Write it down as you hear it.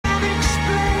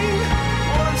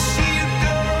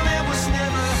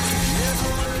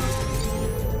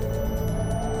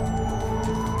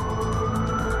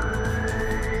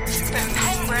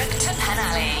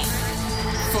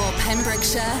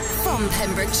Pembrokeshire, from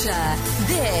Pembrokeshire,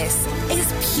 this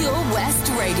is Pure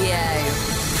West Radio.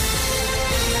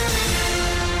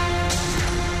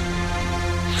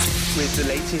 With the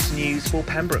latest news for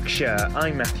Pembrokeshire,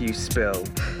 I'm Matthew Spill.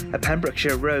 A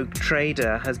Pembrokeshire rogue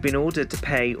trader has been ordered to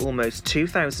pay almost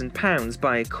 £2,000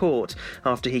 by a court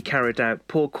after he carried out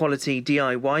poor quality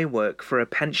DIY work for a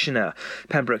pensioner.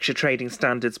 Pembrokeshire Trading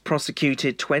Standards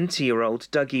prosecuted 20-year-old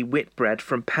Dougie Whitbread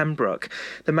from Pembroke.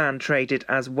 The man traded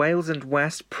as Wales and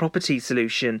West Property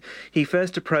Solution. He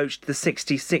first approached the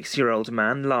 66-year-old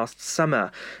man last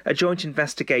summer. A joint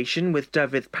investigation with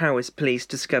Dyfed Powys Police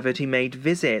discovered he made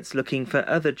visits looking for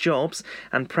other jobs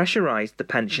and pressurised the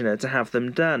pensioner to have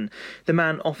them done. The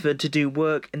man offered to do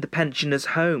work in the pensioner's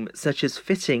home, such as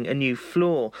fitting a new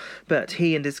floor, but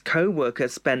he and his co-worker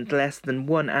spent less than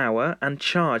 1 hour and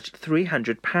charged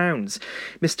 £300.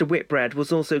 Mr Whitbread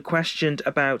was also questioned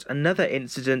about another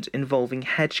incident involving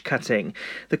hedge cutting.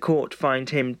 The court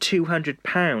fined him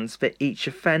 £200 for each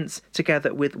offence,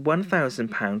 together with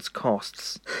 £1,000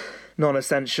 costs.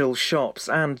 Non-essential shops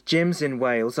and gyms in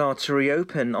Wales are to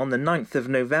reopen on the 9th of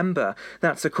November.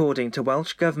 That's according to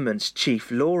Welsh Government's Chief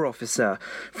Law Officer.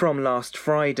 From last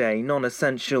Friday,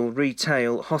 non-essential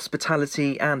retail,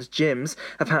 hospitality and gyms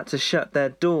have had to shut their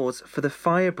doors for the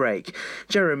fire break.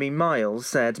 Jeremy Miles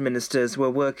said ministers were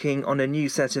working on a new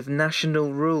set of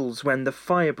national rules when the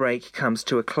fire break comes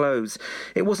to a close.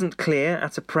 It wasn't clear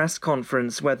at a press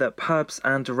conference whether pubs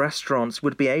and restaurants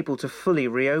would be able to fully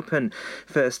reopen.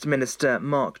 First Minister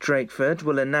Mark Drakeford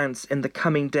will announce in the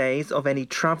coming days of any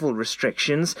travel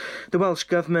restrictions. The Welsh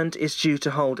Government is due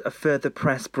to hold a further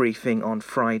press briefing on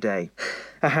Friday.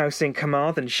 A house in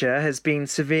Carmarthenshire has been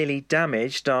severely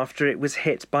damaged after it was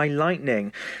hit by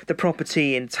lightning. The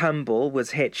property in Tumble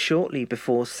was hit shortly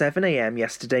before 7 a.m.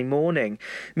 yesterday morning.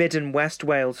 Mid and West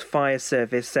Wales Fire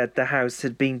Service said the house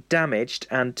had been damaged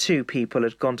and 2 people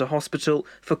had gone to hospital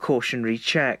for cautionary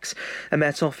checks. A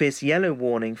Met Office yellow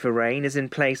warning for rain is in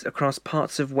place across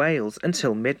parts of Wales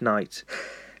until midnight.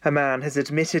 A man has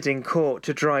admitted in court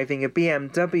to driving a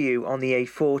BMW on the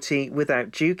A40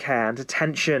 without due care and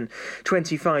attention.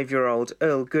 25-year-old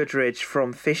Earl Goodridge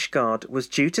from Fishguard was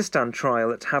due to stand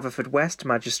trial at Haverfordwest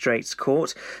Magistrates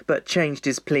Court, but changed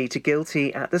his plea to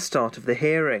guilty at the start of the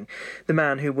hearing. The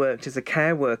man, who worked as a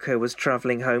care worker, was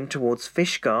travelling home towards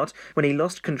Fishguard when he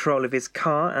lost control of his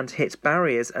car and hit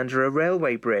barriers under a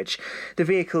railway bridge. The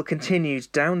vehicle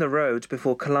continued down the road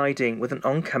before colliding with an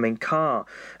oncoming car.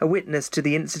 A witness to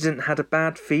the incident had a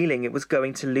bad feeling it was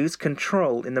going to lose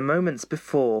control in the moments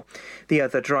before. The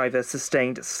other driver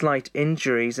sustained slight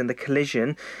injuries in the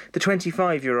collision. The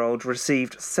 25-year-old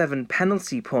received 7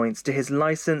 penalty points to his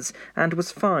licence and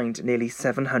was fined nearly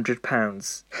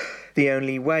 £700. The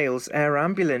only Wales air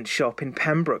ambulance shop in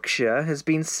Pembrokeshire has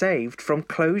been saved from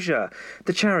closure.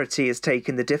 The charity has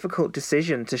taken the difficult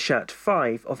decision to shut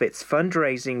 5 of its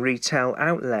fundraising retail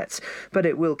outlets, but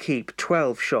it will keep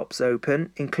 12 shops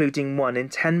open, including one in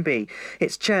Tenby.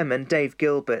 Its chairman, Dave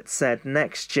Gilbert, said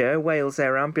next year Wales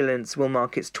Air Ambulance will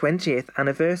mark its 20th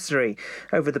anniversary.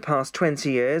 Over the past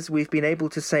 20 years, we've been able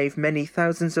to save many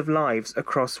thousands of lives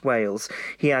across Wales.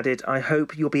 He added, "I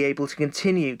hope you'll be able to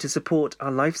continue to support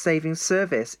our life-saving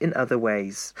service in other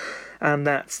ways." And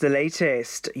that's the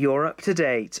latest. You're up to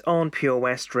date on Pure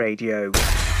West Radio.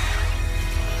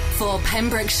 For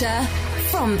Pembrokeshire,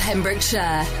 from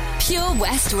Pembrokeshire, Pure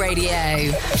West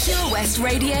Radio. Pure West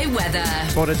Radio weather.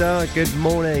 Bore good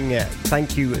morning.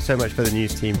 Thank you so much for the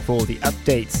news team for the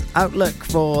updates. Outlook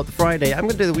for the Friday. I'm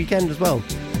going to do the weekend as well.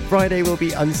 Friday will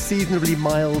be unseasonably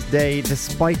mild day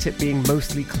despite it being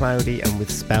mostly cloudy and with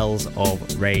spells of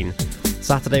rain.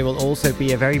 Saturday will also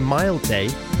be a very mild day,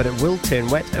 but it will turn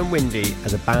wet and windy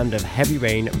as a band of heavy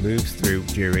rain moves through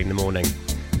during the morning.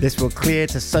 This will clear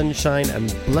to sunshine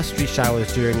and blustery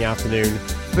showers during the afternoon.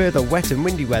 Further wet and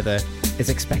windy weather is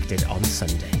expected on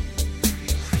Sunday.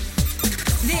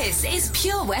 This is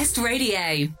Pure West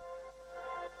Radio.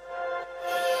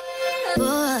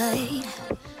 Boy,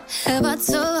 have I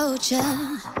told ya?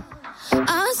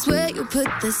 I swear you put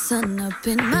the sun up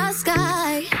in my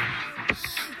sky.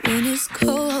 When it's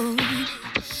cold,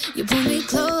 you pull me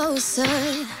closer.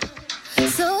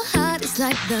 So hot, it's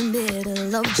like the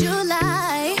middle of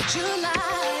July.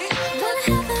 Wanna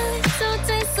have a little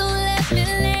taste, so let me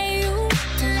lay you.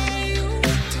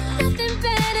 Nothing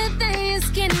better than your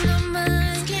skin on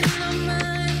mine.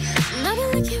 And I've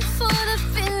been looking for the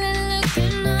feeling,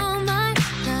 looking all my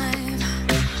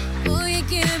life. Will you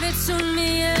give it to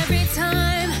me every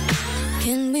time?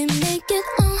 Can we make it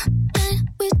all night?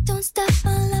 We don't stop,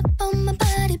 all up on my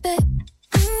body, babe.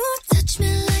 Ooh, touch me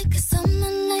like a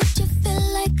summer night, you feel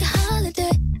like a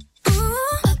holiday. Ooh,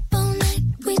 up all night,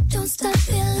 we don't stop.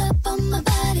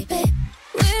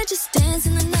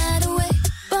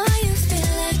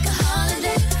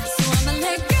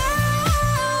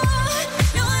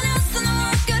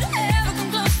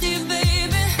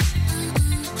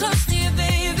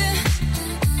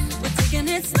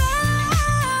 taking it slow.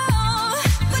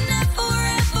 We're never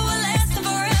forever, we're lasting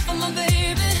forever, my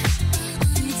baby.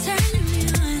 You're turning me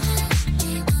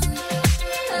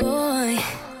on. Boy,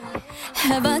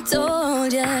 have I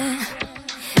told ya?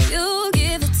 You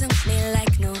give it to me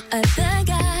like no other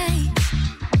guy.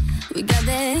 We got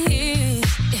that heat,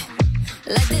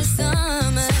 like this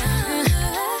summer.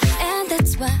 And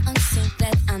that's why I'm so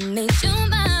glad I made you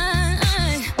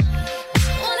mine.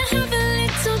 Wanna have a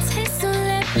little taste, so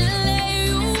let me lay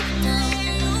you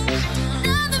down.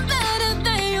 Nothing better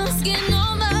than your skin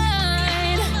on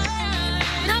mine.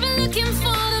 And I've been looking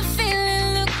for the feeling,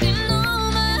 looking all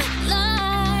my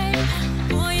life.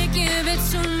 Boy, you give it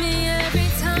to me every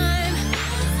time.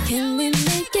 Can we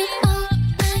make it all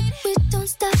night? We don't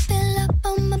stop, fill up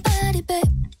on my body, babe.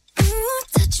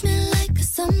 Touch me like a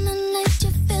summer night,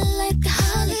 you feel like a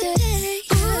holiday.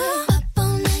 Up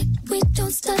all night, we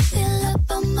don't stop, fill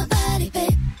up on my body,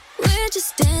 babe. We're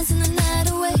just dancing the night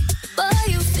away. Boy,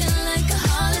 you feel like a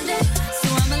holiday, so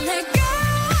I'ma let go.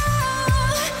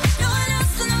 No one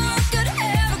else in the world could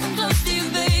ever come close to you,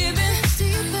 baby. Close to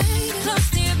you, baby. Close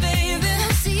to you, baby.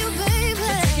 Close to you, baby.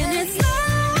 Taking it slow.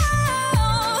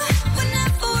 We're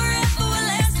never forever, we're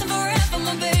lasting forever,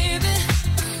 my baby.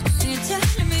 And you're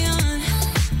turning me on.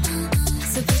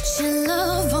 So put your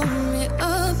love on me,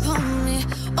 upon me.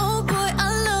 Oh boy, I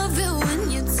love it when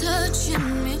you're touching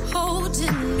me,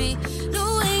 holding me. No,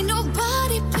 ain't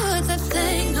nobody put that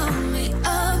thing on me,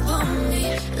 up on me,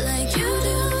 like you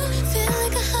do. Feel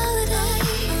like a holiday.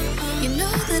 You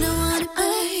know that I want it,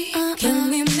 babe. Can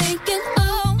we make it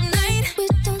all night? We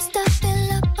don't stop,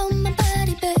 fill up on my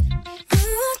body, babe.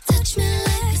 Touch me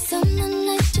like a summer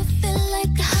night, you feel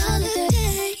like a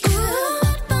holiday.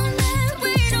 Up all night,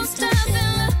 we don't stop,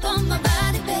 fill up on my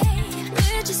body, babe.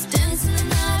 We're just dancing the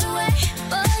night away.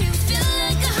 Boy, you feel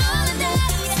like a holiday,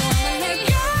 so I'ma let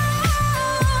go.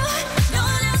 No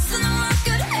one else in the world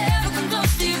could ever come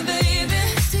close to you, baby.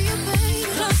 Close to you, baby.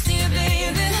 Close to you,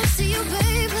 baby. Close to you,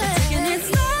 baby. Taking it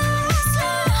slow,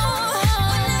 slow.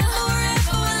 We're never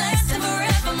forever, we're lasting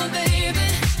forever, my baby.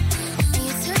 And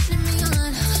you're turning me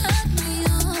on, yeah.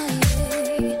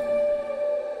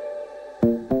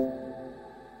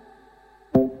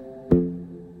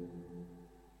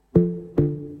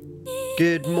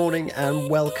 Good morning and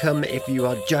welcome. If you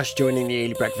are just joining the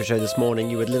Early Breakfast Show this morning,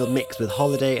 you had a little mix with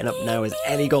Holiday, and up now is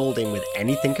Ellie Goulding with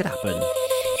Anything Could Happen.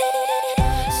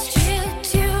 Straight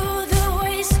to the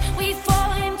waist, we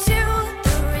fall into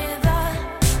the river.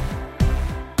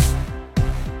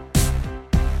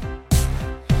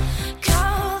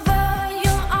 Cover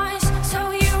your eyes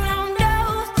so you don't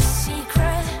know the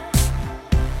secret.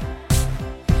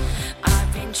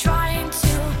 I've been trying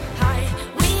to hide.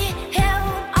 We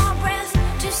held our breath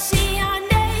to see our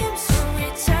names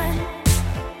return.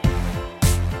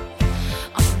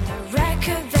 On the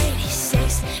record of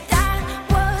 86, that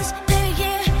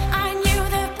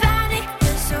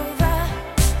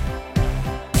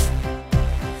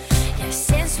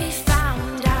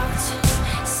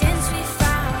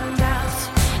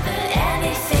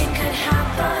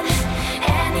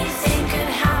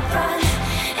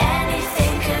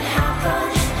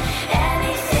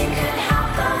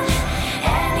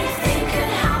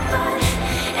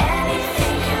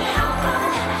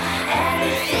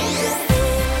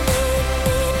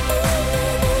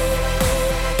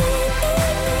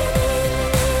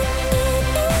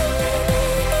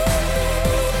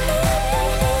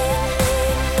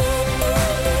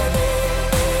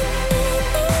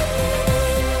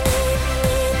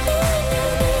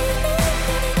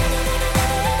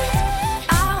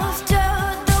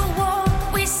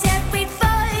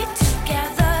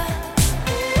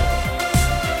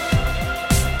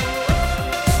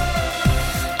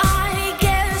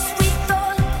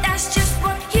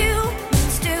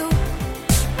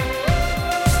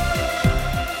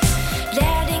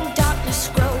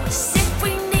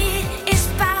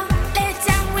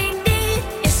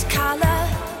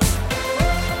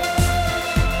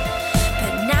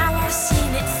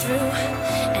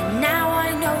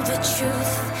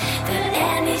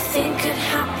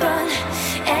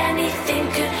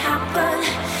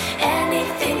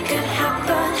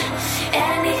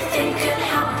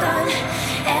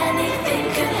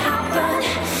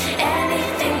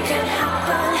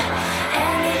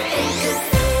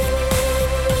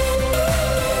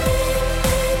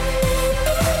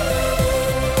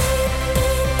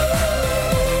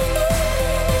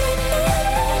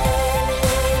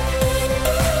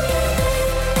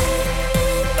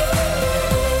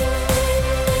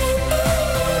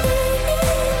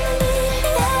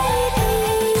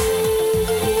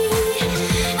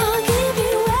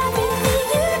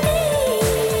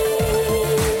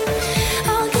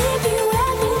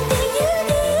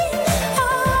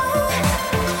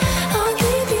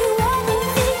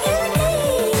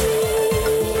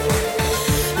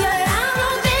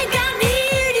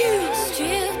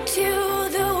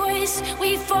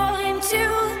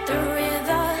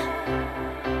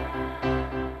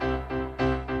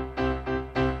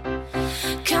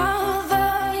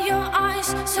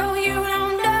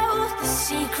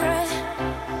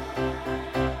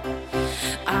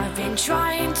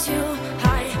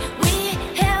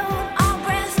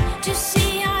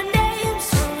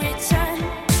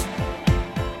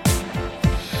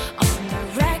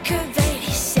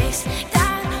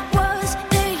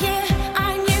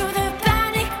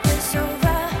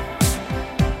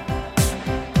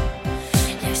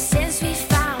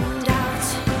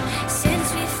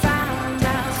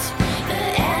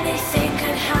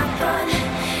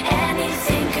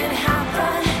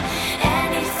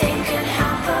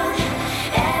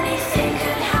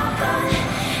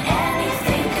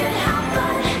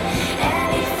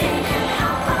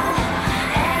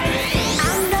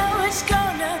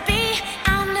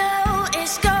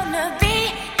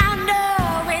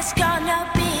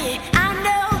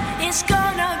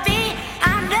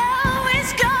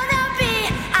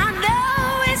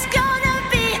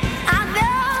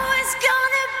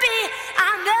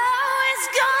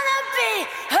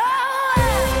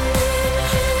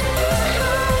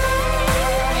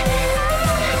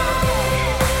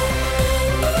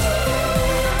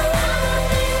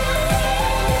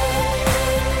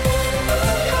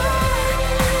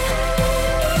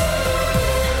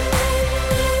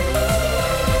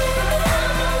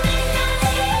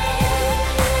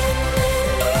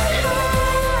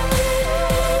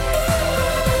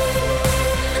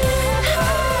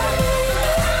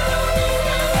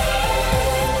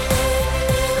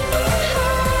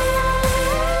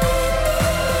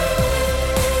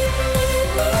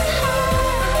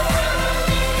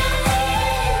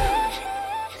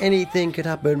Anything Could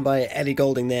Happen by Ellie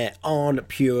Goulding there on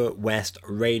Pure West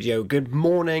Radio. Good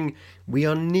morning. We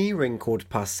are nearing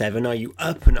 7:15. Are you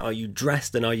up and are you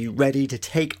dressed and are you ready to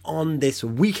take on this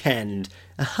weekend?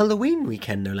 A Halloween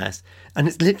weekend, no less. And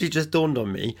it's literally just dawned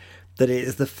on me that it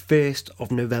is the 1st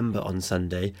of November on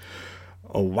Sunday.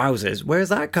 Oh, wowzers. Where has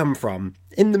that come from?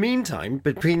 In the meantime,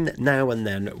 between now and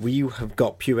then, we have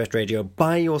got Pure West Radio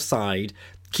by your side,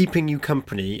 keeping you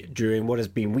company during what has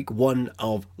been week 1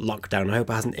 of lockdown. I hope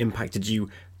it hasn't impacted you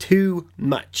too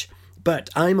much. But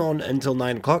I'm on until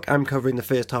 9 o'clock. I'm covering the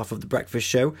first half of the breakfast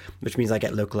show, which means I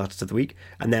get local artists of the week.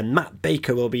 And then Matt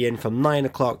Baker will be in from 9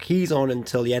 o'clock. He's on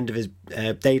until the end of his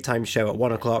daytime show at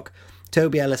 1 o'clock.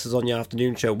 Toby Ellis is on the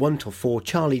afternoon show 1 till 4.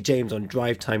 Charlie James on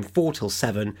drive time 4 till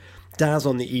 7. Daz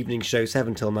on the evening show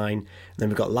 7 till 9. And then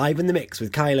we've got Live in the Mix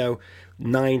with Kylo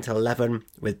 9 till 11,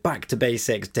 with Back to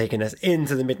Basics taking us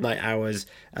into the midnight hours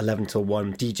 11 till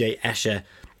 1. DJ Escher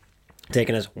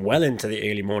taking us well into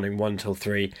the early morning 1 till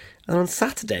 3. And on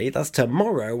Saturday, that's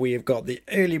tomorrow, we have got the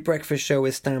early breakfast show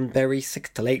with Stan Berry 6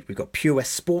 till 8. We've got Pure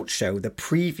West Sports Show, the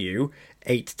preview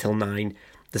 8 till 9.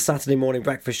 The Saturday morning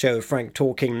breakfast show with Frank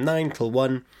Talking 9 till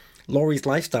 1. Laurie's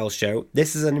Lifestyle Show.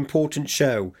 This is an important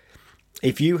show.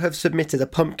 If you have submitted a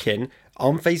pumpkin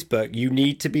on Facebook, you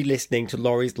need to be listening to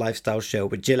Laurie's Lifestyle Show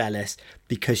with Jill Ellis,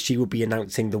 because she will be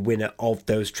announcing the winner of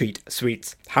those treat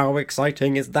sweets. How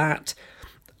exciting is that?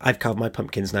 I've carved my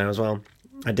pumpkins now as well.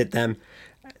 I did them.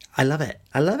 I love it.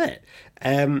 I love it.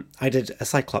 I did a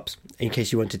Cyclops, in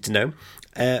case you wanted to know.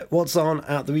 What's on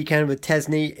at the weekend with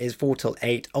Tesney is 4 till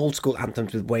 8. Old School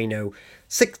Anthems with Wayno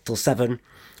 6 till 7.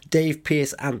 Dave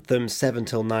Pearce Anthems 7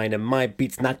 till 9. And My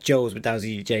Beats Nachos with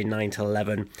Dowsy DJ 9 till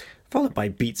 11. Followed by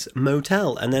Beats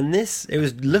Motel. And then it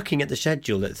was looking at the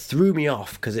schedule that threw me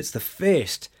off, because it's the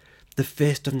 1st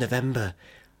of November.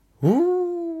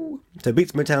 Woo! So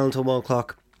Beats Motel until 1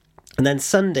 o'clock. And then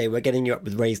Sunday, we're getting you up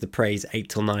with Raise the Praise 8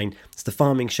 till 9. It's the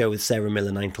Farming Show with Sarah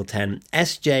Miller 9 till 10.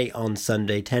 SJ on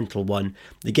Sunday 10 till 1.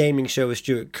 The Gaming Show with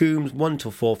Stuart Coombs 1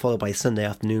 till 4, followed by Sunday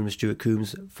Afternoon with Stuart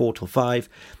Coombs 4 till 5.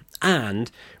 And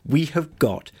we have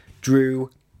got Drew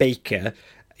Baker.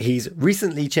 He's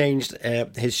recently changed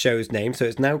his show's name, so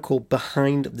it's now called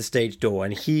Behind the Stage Door,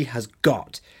 and he has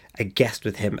got a guest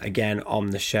with him again on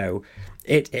the show.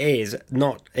 It's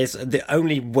the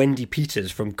only Wendy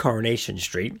Peters from Coronation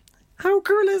Street. How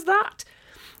cool is that?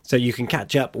 So you can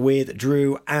catch up with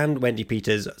Drew and Wendy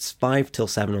Peters 5 till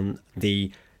 7 on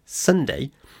the Sunday,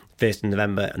 1st of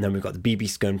November, and then we've got the BB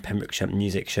Scone Pembrokeshire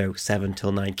Music Show 7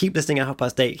 till 9. Keep listening at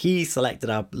 8:30. He selected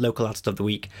our local artist of the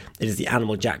week. It is the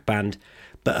Animal Jack Band.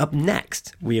 But up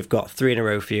next, we have got 3 in a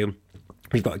row for you.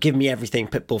 We've got Give Me Everything,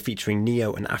 Pitbull featuring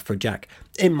Neo and Afrojack,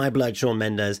 In My Blood, Shawn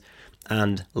Mendes,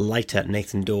 and Lighter,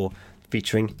 Nathan Dorr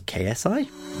featuring KSI.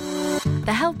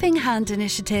 The Helping Hand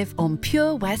Initiative on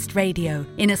Pure West Radio,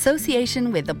 in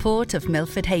association with the Port of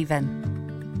Milford Haven.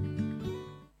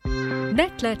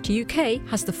 Netlet UK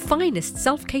has the finest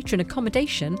self-catering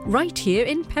accommodation right here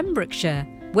in Pembrokeshire.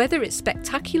 Whether it's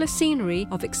spectacular scenery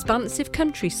of expansive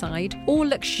countryside or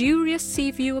luxurious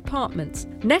sea view apartments,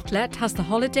 Netlet has the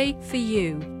holiday for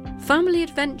you. Family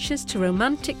adventures to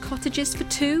romantic cottages for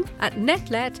 2 at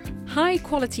Netlet. High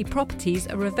quality properties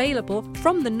are available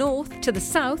from the north to the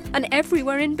south and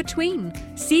everywhere in between.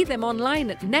 See them online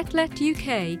at Netlet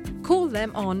UK. Call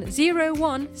them on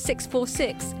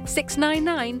 01646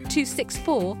 699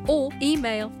 264 or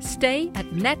email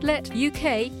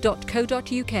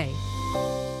stay@netletuk.co.uk.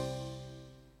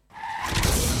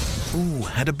 Ooh,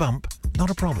 had a bump? Not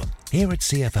a problem. Here at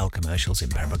CFL Commercials in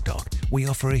Pembroke Dock, we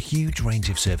offer a huge range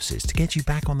of services to get you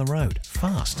back on the road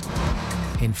fast.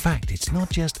 In fact, it's not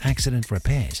just accident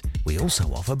repairs. We also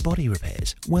offer body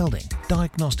repairs, welding,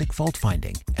 diagnostic fault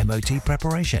finding, MOT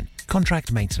preparation,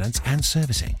 contract maintenance and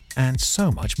servicing, and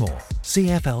so much more.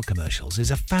 CFL Commercials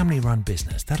is a family-run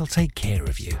business that'll take care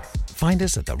of you. Find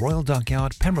us at the Royal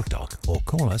Dockyard, Pembroke Dock, or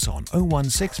call us on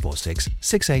 01646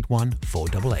 681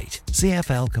 488.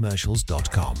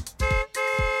 CFLcommercials.com.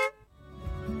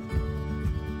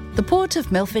 The Port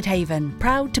of Milford Haven,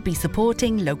 proud to be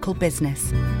supporting local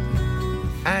business.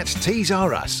 At Tees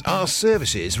R Us, our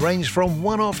services range from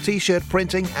one-off t-shirt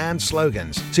printing and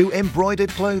slogans to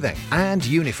embroidered clothing and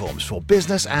uniforms for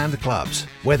business and clubs.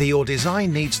 Whether your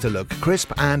design needs to look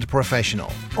crisp and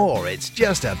professional, or it's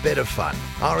just a bit of fun,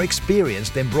 our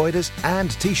experienced embroiders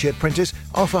and t-shirt printers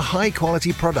offer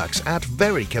high-quality products at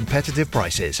very competitive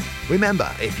prices. Remember,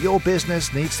 if your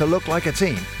business needs to look like a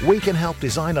team, we can help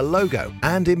design a logo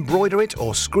and embroider it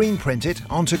or screen print it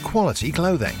onto quality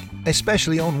clothing,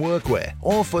 especially on workwear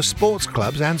or for sports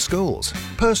clubs and schools.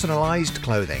 Personalised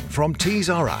clothing from Tees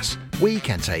R Us. We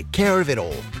can take care of it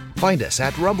all. Find us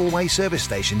at Rumbleway Service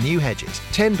Station, New Hedges,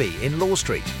 10B in Law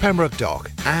Street, Pembroke Dock,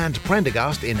 and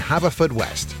Prendergast in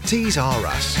Haverfordwest. Tees R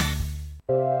Us.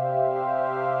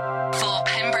 For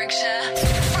Pembrokeshire,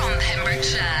 from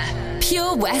Pembrokeshire,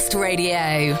 Pure West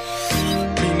Radio.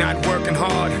 Me not working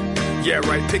hard. Yeah,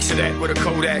 right, picture that with a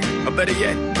Kodak. Or better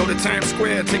yet, go to Times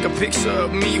Square, take a picture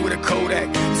of me with a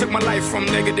Kodak. Took my life from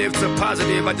negative to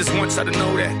positive, I just want y'all to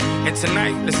know that. And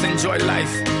tonight, let's enjoy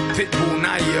life. Pitbull,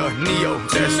 Naya, Neo,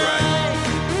 that's right.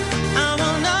 I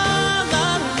want all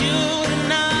of you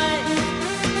tonight.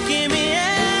 Give me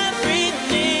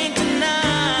everything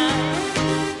tonight.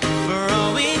 For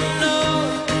all we know,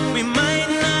 we might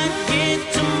not get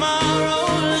tomorrow.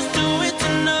 Let's do it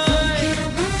tonight.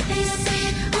 They say,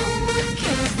 oh my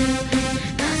girls,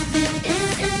 nothing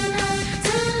is enough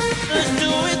to love. Let's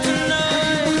do it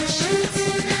tonight. I want you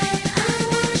tonight. I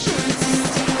want you to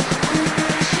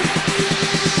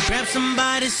Grab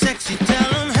somebody sexy,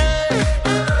 tell them, hey,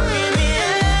 give me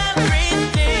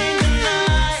everything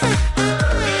tonight.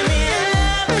 Give me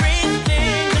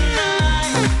everything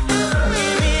tonight.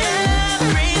 Give me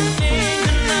everything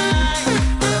tonight.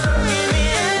 Give me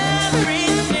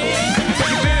everything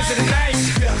Take advantage of the night,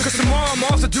 cause tomorrow I'm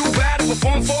off to do battle,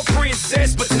 perform for a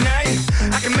princess. But tonight,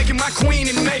 I can make you my queen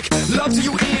and make love to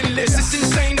you endless. It's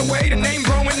insane the way the name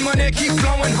growing, money keep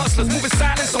flowing. Hustlers moving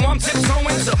silent, so I'm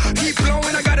tiptoeing. So keep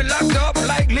blowing, I got it locked up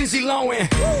like Lindsay Lohan.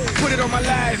 Put it on my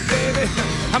life, baby.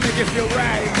 I make it feel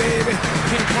right, baby.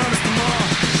 Can't promise tomorrow,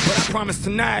 but I promise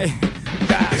tonight.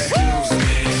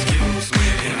 Excuse me,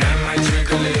 and I might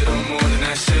drink a little more than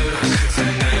I should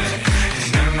tonight.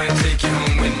 And I might take you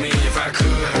home with me if I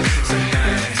could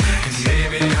tonight. And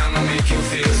baby, I'ma make you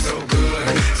feel so good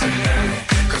tonight.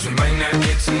 Cause we might not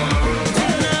get tomorrow.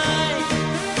 tonight.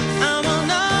 I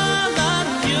want all of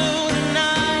you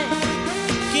tonight.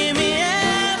 Give me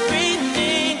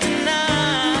everything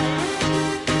tonight.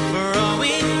 For all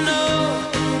we know,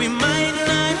 we might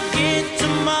not get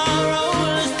tomorrow.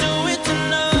 Let's do it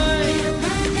tonight.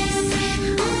 They say,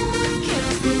 oh my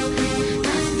girls,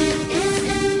 nothing is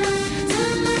enough to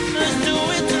love. Let's do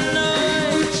it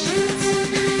tonight. I want you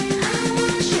tonight. I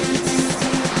want you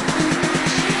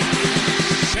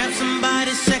Grab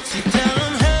somebody sexy, tell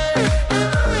them, hey,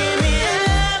 give me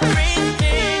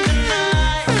everything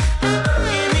tonight.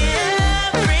 Give me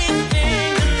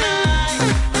everything tonight.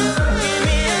 Give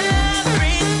me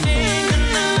everything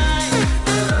tonight.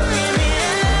 Give me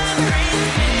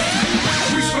everything.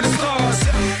 Reach for the stars,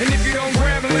 and if you don't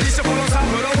grab them, at least you fall on top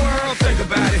of the world. Think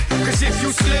about it, cause if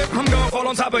you slip, I'm gonna fall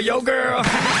on top of your girl.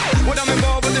 What I'm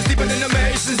involved with is deeper than the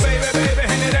Masons, baby, baby,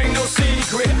 and it ain't no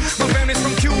secret. My family's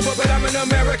from Cuba, but I'm an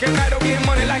American. I don't get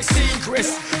money like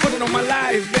secrets. Put it on my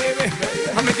life, baby.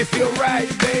 I make it feel right,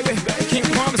 baby. Can't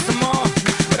promise tomorrow,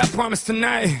 but I promise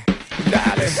tonight,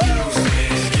 darling.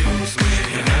 Excuse me,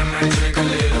 and I might drink a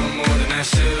little more than I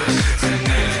should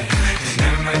tonight. And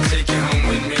I might take you home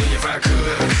with me if I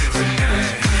could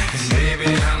tonight. And baby,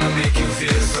 I'ma make you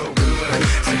feel so good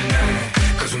tonight.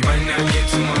 Cause we might not get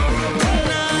tomorrow.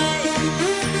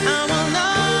 I want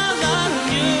all of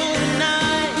you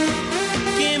tonight.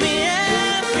 Give me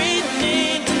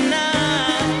everything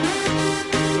tonight.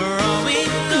 For all we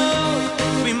know,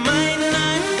 we might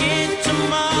not get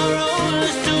tomorrow.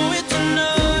 Let's do it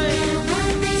tonight.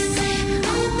 They say,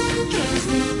 oh my girls,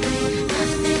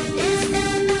 nothing is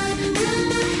enough to love.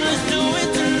 Let's do it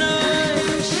tonight.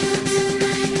 I want you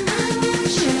tonight. I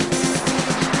want you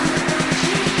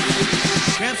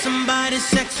Grab somebody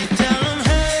sexy, tell them,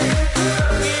 hey,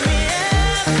 give me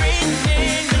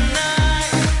everything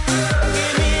tonight.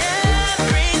 Give me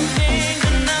everything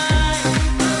tonight.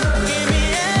 Give me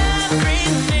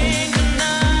everything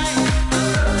tonight.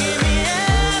 Give me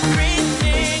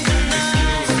everything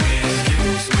tonight.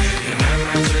 Excuse me, and I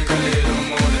might drink a little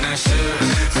more than I should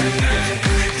tonight.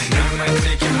 And I might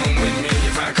take you home with me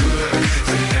if I could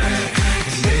tonight.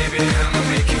 And baby, I'ma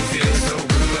make you feel so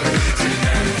good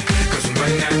tonight. Cause we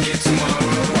might not get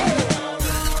tomorrow.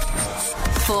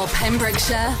 For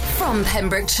Pembrokeshire, from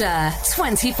Pembrokeshire,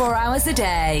 24 hours a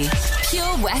day.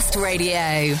 Pure West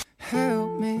Radio.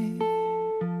 Help me.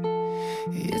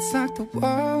 It's like the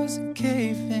walls are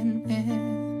caving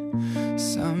in.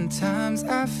 Sometimes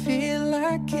I feel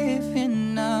like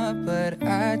giving up, but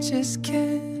I just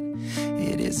can't.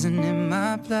 It isn't in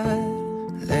my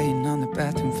blood. Laying on the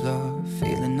bathroom floor,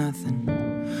 feeling nothing.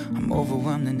 I'm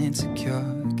overwhelmed and insecure.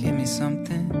 Give me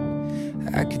something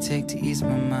I could take to ease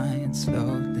my mind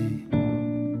slowly.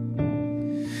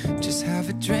 Just have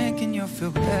a drink and you'll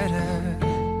feel better.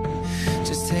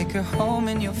 Just take her home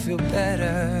and you'll feel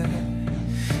better.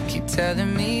 Keep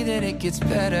telling me that it gets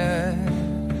better.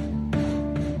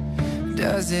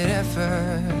 Does it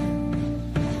ever?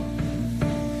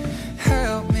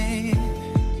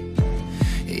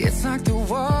 It's like the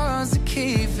walls are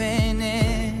caving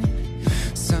in.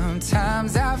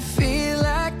 Sometimes I feel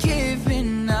like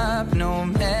giving up. No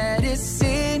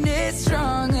medicine is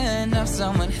strong enough.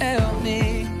 Someone help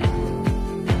me.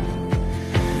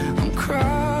 I'm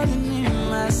crawling in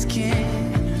my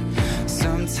skin.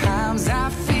 Sometimes I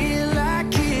feel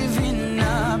like giving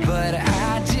up, but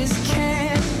I just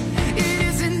can't. It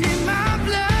isn't in my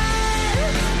blood.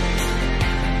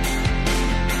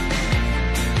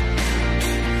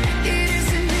 It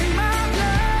isn't in my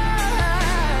blood.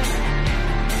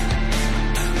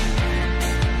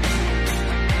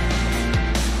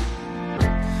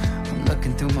 I'm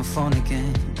looking through my phone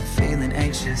again, feeling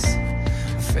anxious,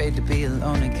 afraid to be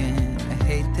alone again. I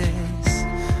hate this.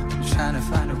 I'm trying to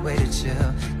find a way to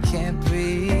chill. Can't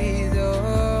breathe,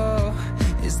 oh.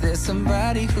 Is there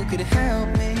somebody who could help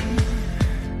me?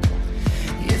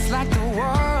 It's like the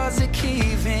walls are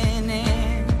caving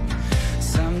in.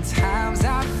 Sometimes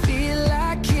I feel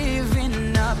like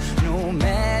giving up. No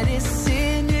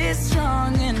medicine is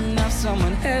strong enough.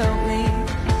 Someone help me.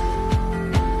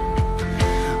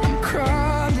 I'm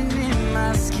crawling in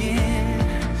my skin.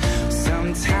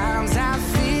 Sometimes I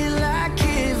feel like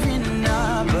giving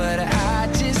up, but I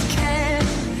just can't.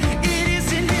 It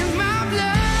isn't in my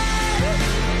blood.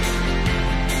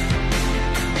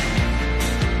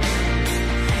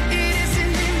 It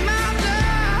isn't in my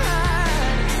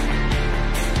blood.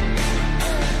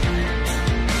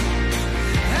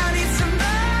 I need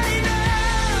somebody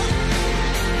now.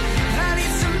 I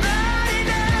need somebody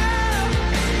now.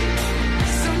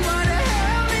 Someone to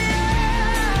help me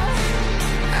out.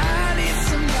 I need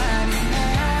somebody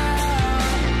now.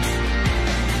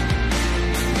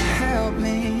 Help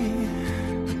me.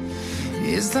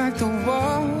 It's like the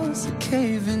walls are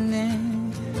caving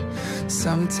in.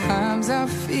 Sometimes I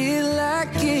feel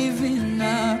like giving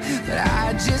up, but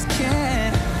I just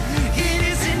can't. It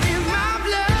isn't in my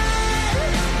blood.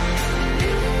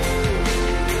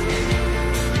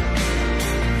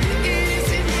 It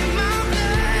isn't in my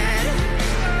blood.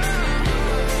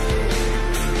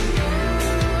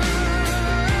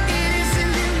 It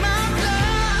isn't in my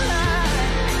blood.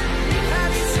 I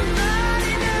need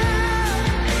somebody now.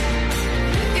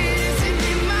 It isn't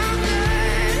in my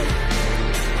blood.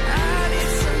 I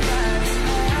need somebody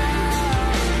now.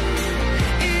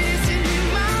 It isn't in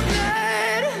my blood.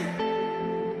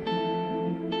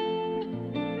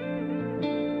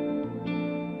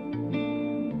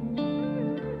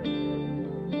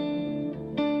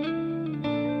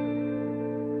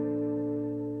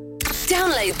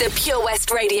 Download the Pure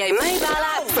West Radio mobile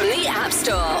app from the App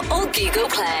Store or Google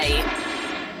Play.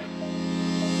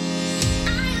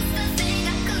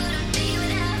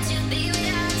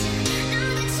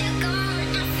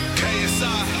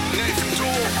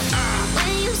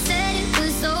 When you said it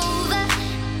was over,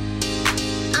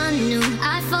 I knew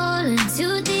I'd fallen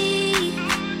too deep.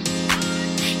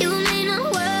 You made my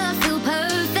world feel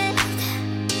perfect,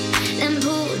 then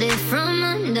pulled it from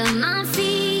under my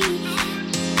feet.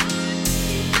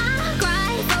 I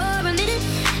cried for a minute,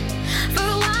 for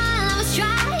a while I was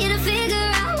trying to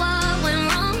figure out what went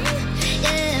wrong.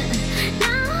 Yeah,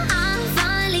 now I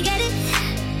finally get it,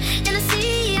 and I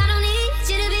see I don't need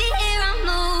you to be here. I'm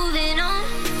moving on.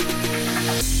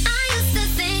 I used to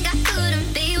think I couldn't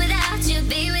be without you,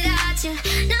 be without you.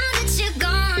 Now that you're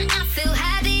gone, I feel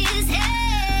happy as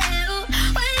hell.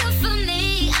 When you're for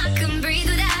me, I can breathe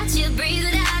without you, breathe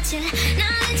without you.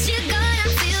 Now that you're gone, I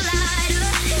feel lighter.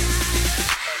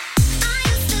 I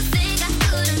used to think I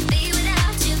couldn't be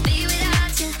without you, be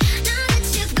without you. Now that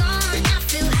you're gone, I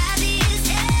feel happy as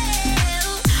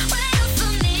hell. When you're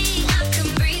for me, I can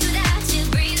breathe without you,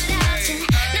 breathe without you.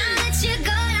 Now that you're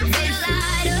gone, I feel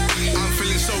lighter. I'm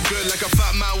feeling so good like a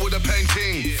fat man with a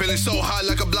painting. Feeling so high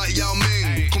like a black Yao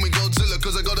Ming. Call me Godzilla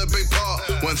cause I got a big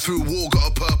part. Went through war, got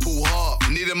a purple heart.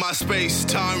 Needed my space,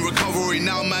 time, recovery.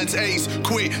 Now man's ace,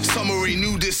 quit, summary,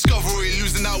 new discovery.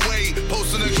 Losing that weight,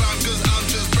 post on the ground cause I'm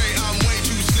just great. I'm way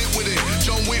too slick with it,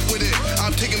 John Wick with it.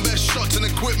 I'm taking best shots and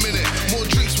equipment it. More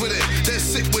drinks with it, they're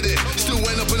sick with it. Still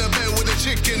end up in a bed with a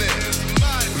chick in it.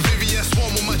 Vivian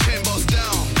Swan with my chain boss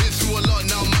down. Been through a lot,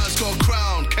 now man's got a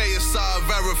crown. KSI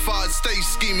verified, stay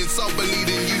scheming, some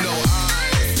believing, you know I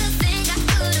Used to think I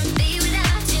couldn't be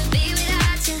without you, be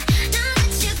without you. Now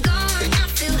that you're gone, I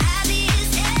feel happy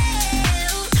as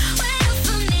hell. When you're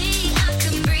for me, I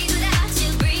can breathe without you,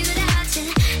 breathe without you.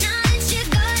 Now that you're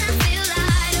gone, I feel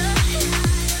lighter.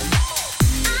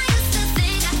 I used to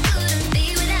think I couldn't be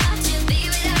without you, be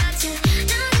without you.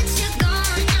 Now that you're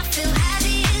gone, I feel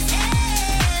happy as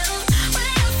hell. When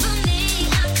you're for me,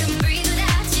 I can breathe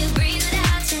without you, breathe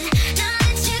without you. Now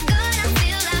that you're gone, I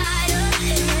feel lighter.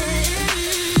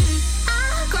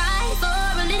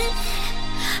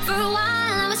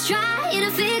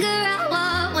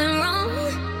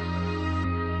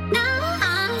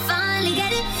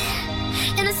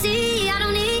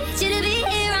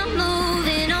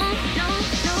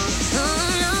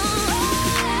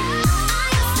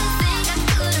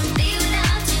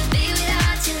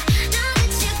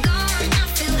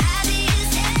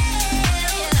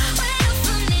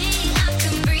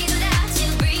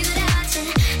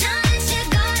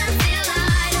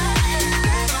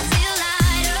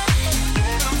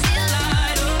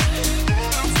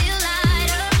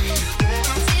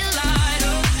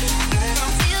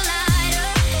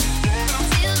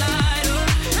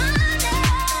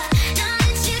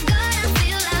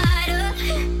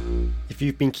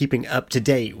 you've been keeping up to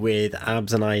date with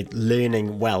Abz and I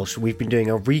learning Welsh, we've been doing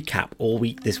a recap all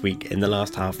week this week in the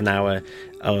last half an hour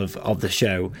of the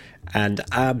show, and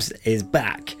Abz is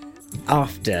back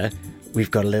after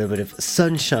we've got a little bit of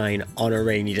sunshine on a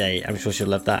rainy day. I'm sure she'll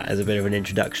love that as a bit of an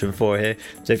introduction for her.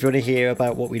 So if you want to hear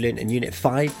about what we learned in Unit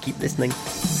 5, keep listening.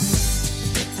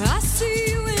 I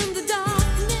see you in the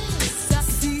darkness, I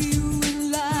see you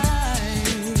in light.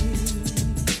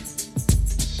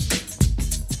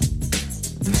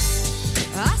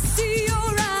 I see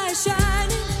your eyes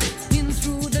shining in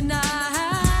through the night.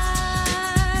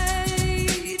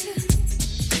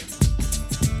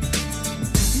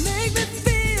 Make me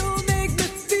feel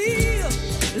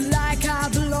like I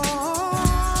belong.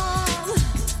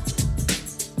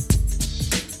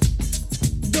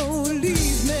 Don't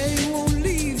leave me, won't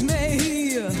leave me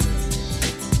here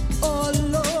all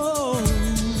alone.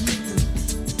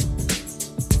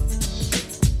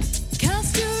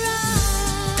 Cast your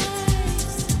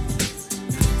eyes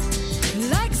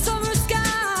like summer skies,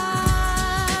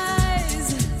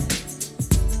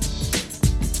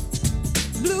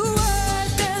 bluer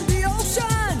than the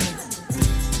ocean,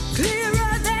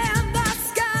 clearer than the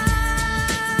sky.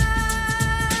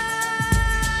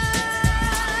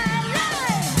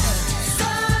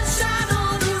 Sunshine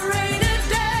on a rainy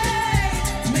day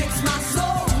makes my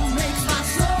soul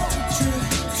trip,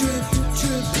 trip,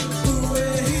 trip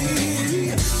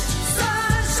away.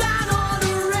 Sunshine on a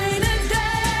rainy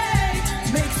day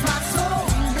makes my soul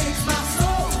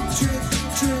trip,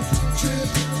 trip, trip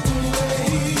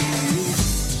away.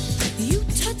 You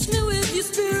touch me with your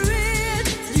spirit,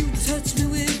 you touch me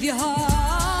with your heart.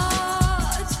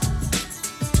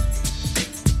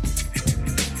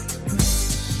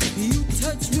 You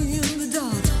touch me in the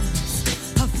darkness,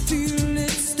 I feel it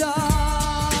start.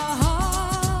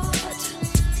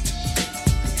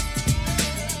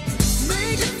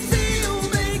 Make it feel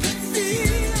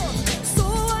so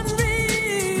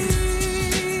unreal,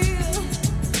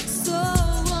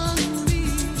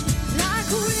 like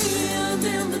wind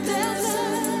in the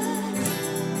desert,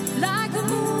 like a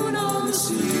moon on the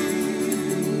sea.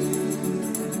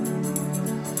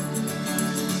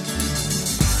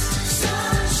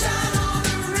 Sunshine on a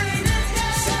rainy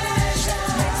day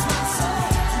makes my soul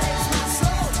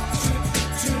trip,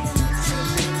 trip,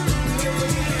 trip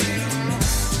away.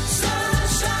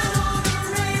 Sunshine on a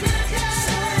rainy day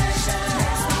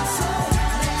makes my soul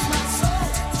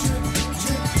trip, trip,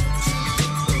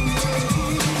 trip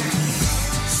away.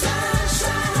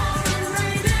 Sunshine on a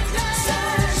rainy day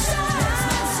makes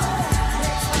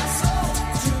my soul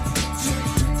trip, trip,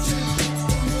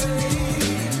 trip away.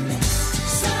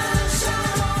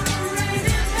 Sunshine on a rainy day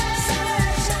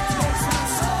makes my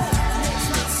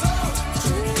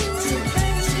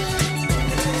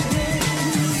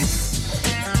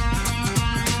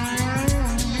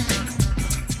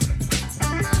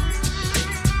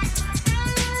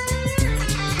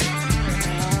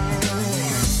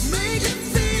Make it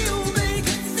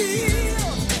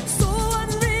feel so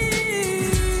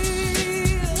unreal,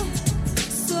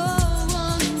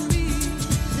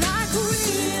 like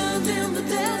wind in the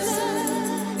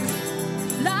desert,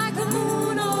 like a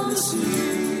moon on the sea.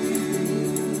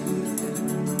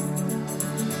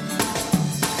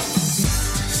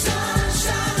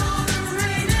 Sunshine on a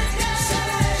rainy day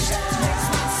makes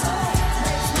my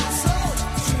soul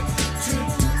trip, trip,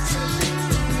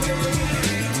 trip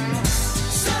away.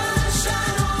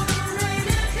 Sunshine on a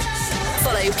rainy day.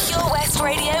 Follow Pure West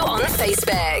Radio on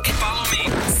Facebook. Follow me.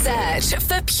 Search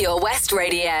for Pure West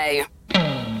Radio.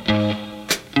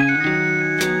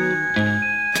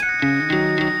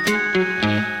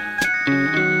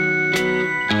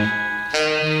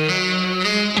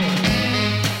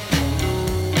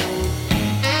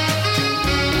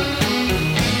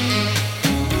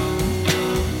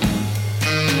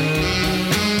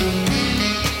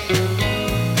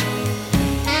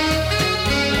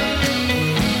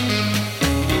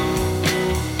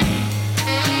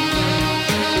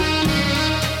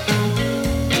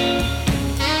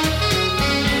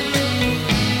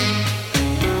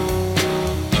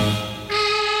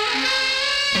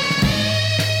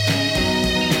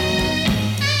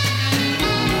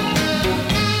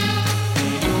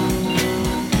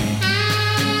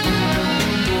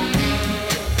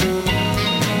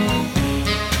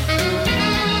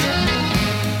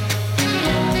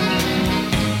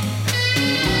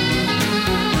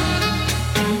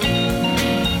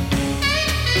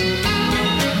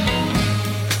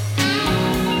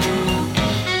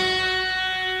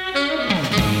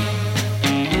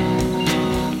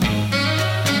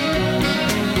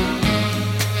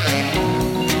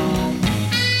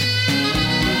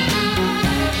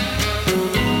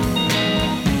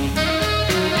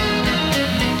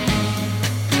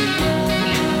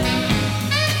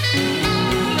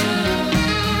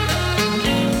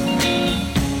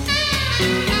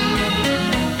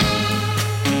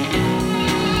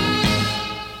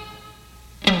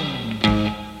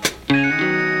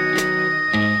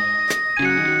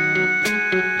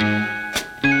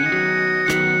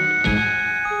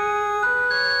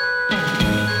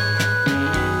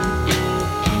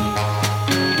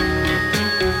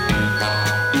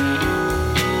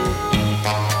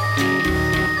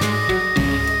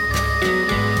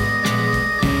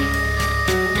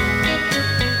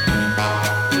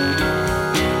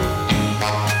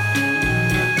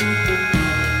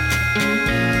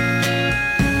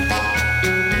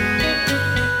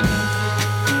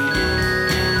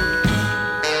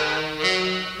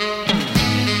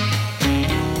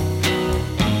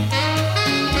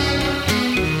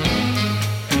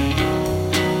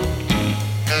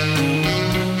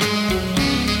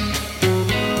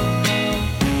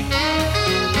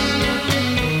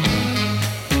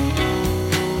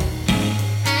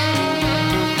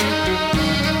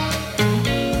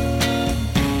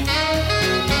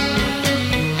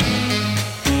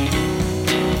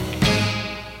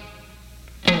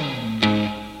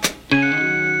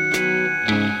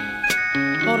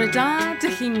 Bore da,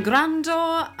 dych chi'n gwrando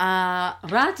a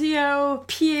radio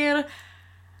Pur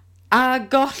a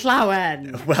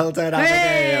Gorllawen. Well done,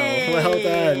 Abigail. Well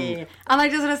done. And I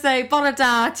just want to say, bore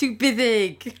da, too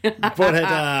biddig. Bore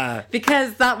da.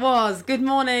 Because that was, good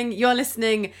morning, you're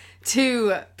listening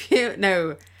to Pure,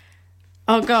 no,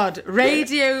 oh God,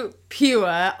 Radio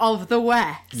Pure of the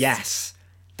West. Yes.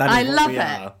 I love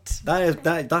it.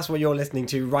 That's what you're listening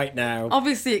to right now.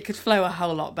 Obviously, it could flow a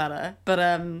whole lot better, but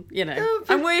you know,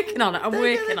 I'm working on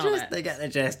it. They get the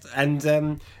gist.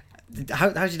 And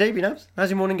how's your day been, Abz? How's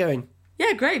your morning going?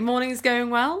 Yeah, great. Morning's going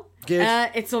well.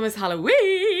 Good. It's almost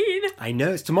Halloween. I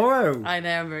know, it's tomorrow. I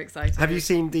know, I'm very excited. Have you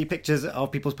seen the pictures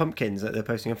of people's pumpkins that they're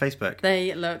posting on Facebook?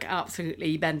 They look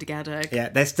absolutely bendigedig. Yeah,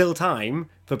 there's still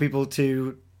time for people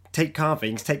to take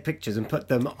carvings, take pictures and put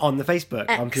them on the Facebook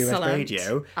on Pure West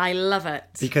Radio. I love it.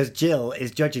 Because Jill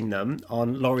is judging them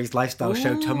on Laurie's Lifestyle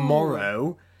Show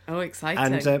tomorrow. Oh,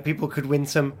 exciting. And people could win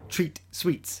some treat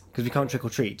sweets, because we can't trick or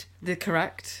treat. They're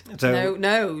correct. So,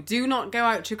 no, do not go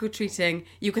out trick-or-treating.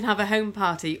 You can have a home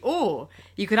party, or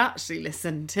you could actually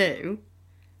listen to,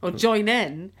 or join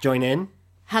in. Join in.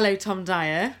 Hello, Tom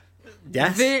Dyer.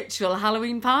 Yes. Virtual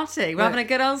Halloween party. We're having a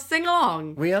good old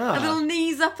sing-along. We are. A little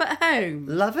knees up at home.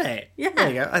 Love it. Yeah. There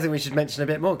you go. I think we should mention a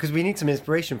bit more, because we need some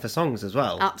inspiration for songs as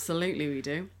well. Absolutely, we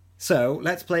do. So,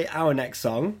 let's play our next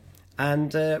song.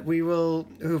 And we will...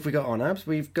 Who have we got on, Abz?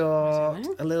 We've got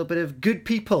a little bit of Good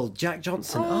People, Jack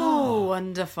Johnson. Oh,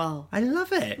 wonderful. I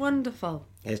love it. Wonderful.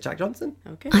 Here's Jack Johnson.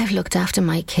 Okay. I've looked after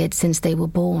my kids since they were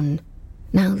born.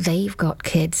 Now they've got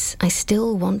kids. I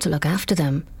still want to look after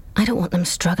them. I don't want them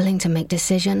struggling to make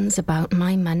decisions about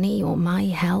my money or my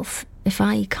health if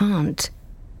I can't.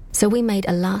 So we made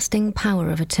a lasting power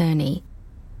of attorney.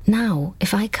 Now,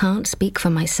 if I can't speak for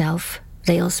myself,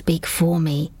 they'll speak for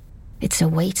me. It's a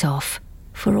weight off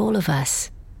for all of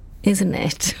us, isn't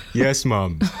it? Yes,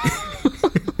 Mum.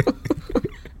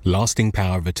 Lasting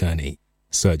power of attorney.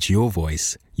 Search your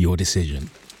voice, your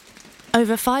decision.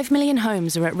 Over 5 million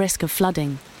homes are at risk of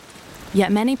flooding.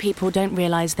 Yet many people don't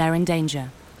realise they're in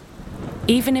danger.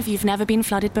 Even if you've never been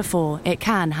flooded before, it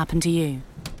can happen to you.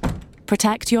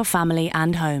 Protect your family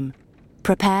and home.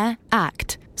 Prepare,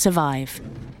 act, survive.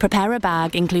 Prepare a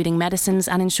bag including medicines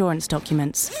and insurance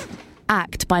documents.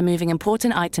 Act by moving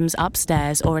important items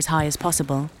upstairs or as high as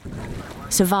possible.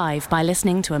 Survive by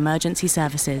listening to emergency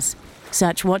services.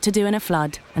 Search what to do in a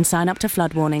flood and sign up to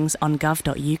flood warnings on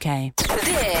gov.uk.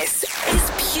 This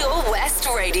is Pure West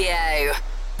Radio.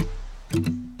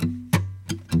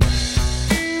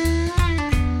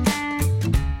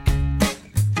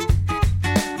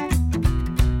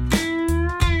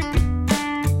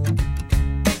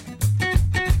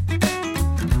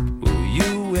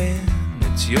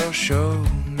 Your show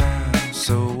now,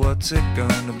 so what's it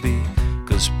gonna be?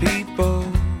 'Cause people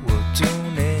will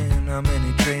tune in. How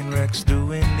many train wrecks do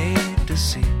we need to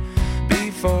see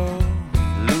before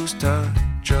we lose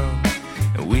touch? Oh,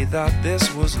 and we thought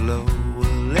this was low.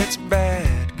 Well, it's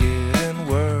bad, getting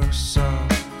worse. So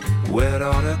where'd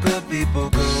all the good people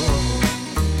go?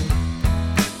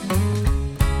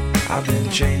 I've been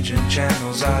changing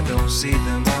channels, I don't see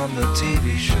them on the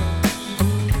TV shows.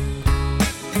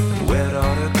 Where'd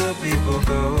all the good people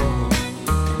go?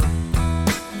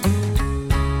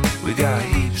 We got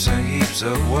heaps and heaps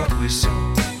of what we sow.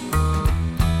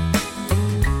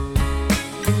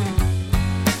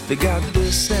 They got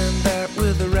this and that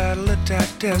with a rattle attack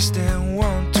testing.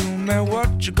 1, 2, man,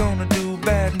 what you gonna do?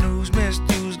 Bad news,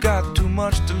 misuse, got too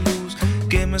much to lose.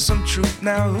 Give me some truth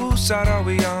now, whose side are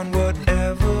we on?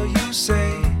 Whatever you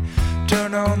say,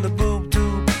 turn on the boob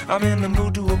tube. I'm in the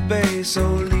mood to obey, so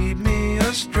lead me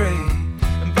astray.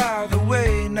 And by the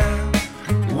way now,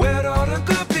 where'd all the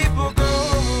good people go?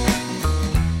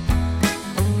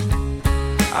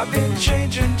 I've been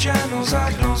changing channels,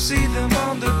 I don't see them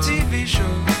on the TV shows.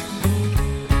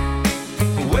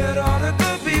 Where'd all the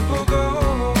good people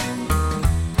go?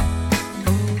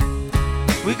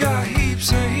 We got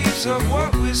heaps and heaps of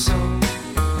what we sow.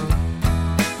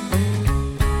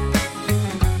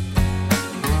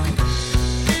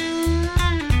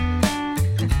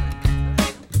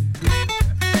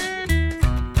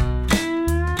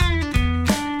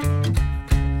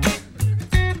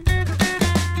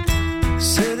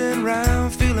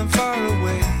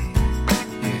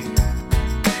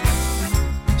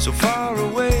 So far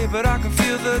away, but I can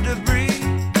feel the debris.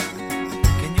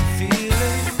 Can you feel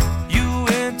it? You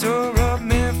interrupt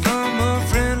me from a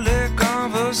friendly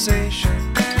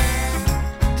conversation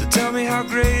to tell me how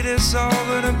great it's all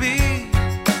gonna be.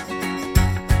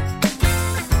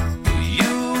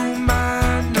 You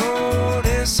might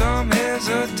notice some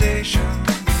hesitation,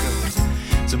 'cause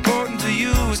it's important to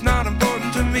you is not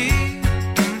important to me.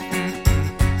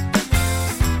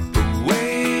 But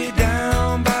way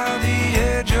down by the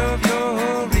edge of your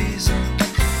horizon,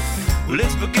 well,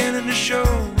 it's beginning to show.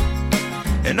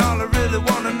 And all I really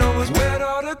want to know is where'd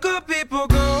all the good people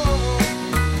go?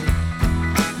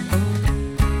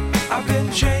 I've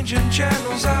been changing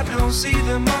channels, I don't see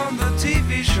them on the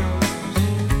TV shows.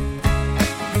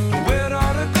 Where'd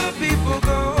all the good people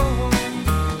go?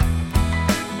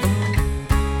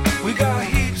 We got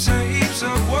heaps and heaps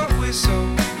of what we sow.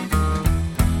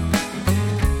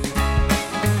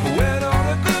 Where'd all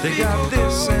the good they people go? They got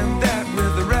this and that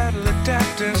with a rattle attack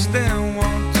test. Then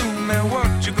 1, 2, man,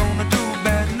 what you gonna do?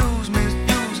 Bad news,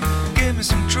 misuse. Give me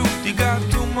some truth, you got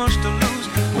too much to lose.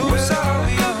 Who's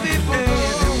sorry, good people go?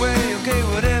 Anyway, okay,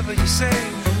 whatever you say.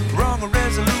 Wrong or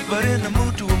resolute, but in the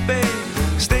mood to obey.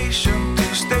 Station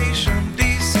to station,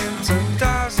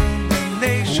 desensitizing the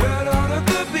nation. Where'd all the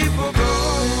good people go?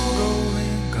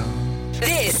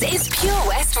 This is Pure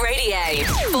West Radio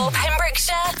for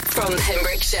Pembrokeshire, from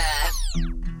Pembrokeshire.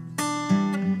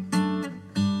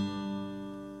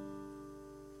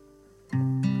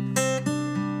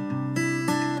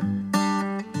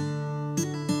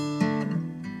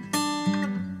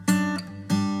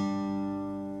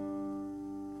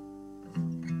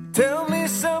 Tell me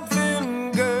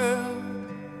something, girl.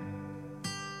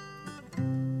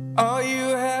 Are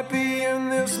you happy in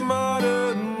this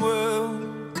modern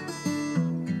world?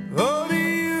 Or do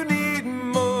you need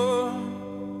more?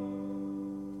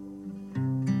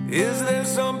 Is there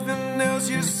something else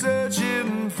you're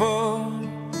searching for?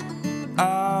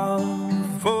 I'm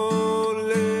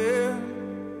falling.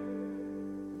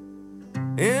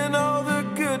 In all the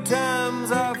good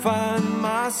times I find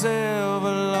myself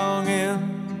longing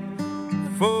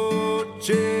for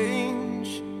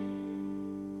change,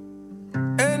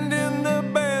 and in the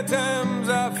bad times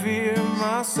I fear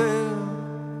myself.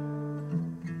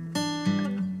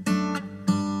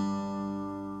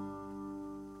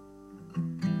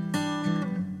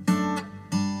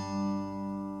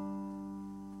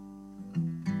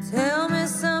 Tell me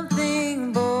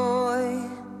something, boy.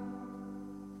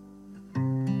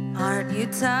 Aren't you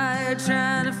tired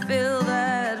trying to fill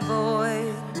that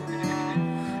void?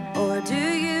 Or do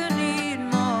you need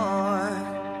more?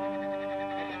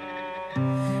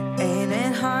 Ain't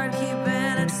it hard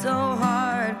keeping it so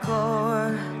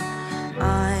hardcore?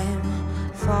 I'm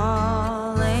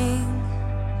falling.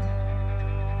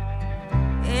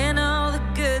 In all the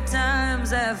good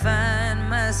times I find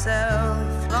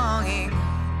myself longing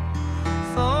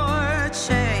for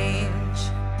change,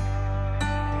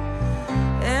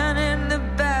 and in the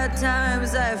bad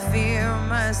times I fear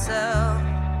myself.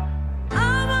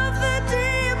 I'm of the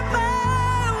deep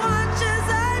end, watch as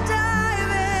I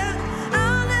dive in.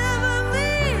 I'll never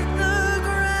meet the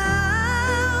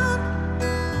ground.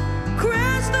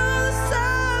 Crash through the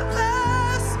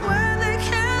surface where they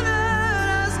can't hurt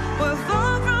us. We're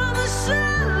far from the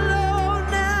shallow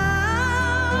now.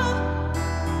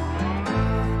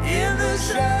 In the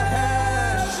shallow.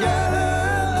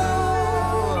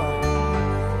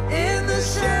 In the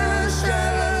shallow.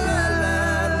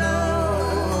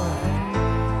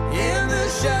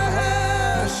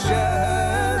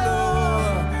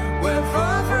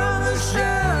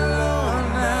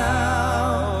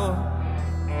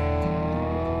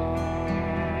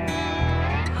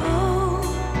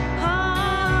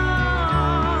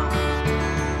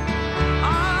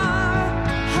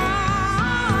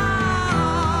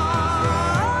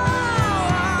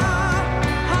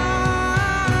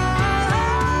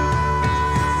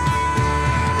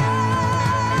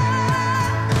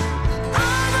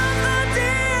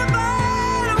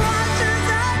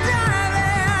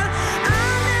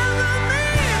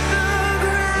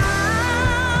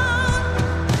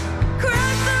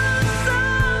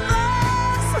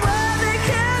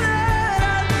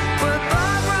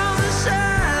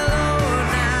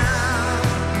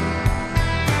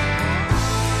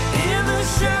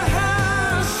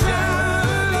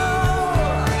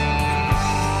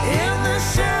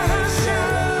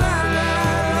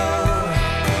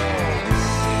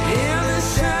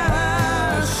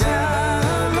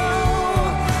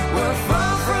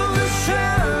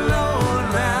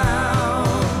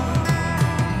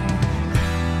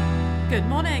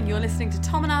 listening to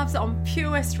Tom Abz on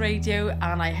Pure West Radio,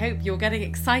 and I hope you're getting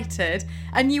excited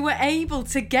and you were able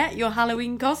to get your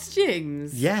Halloween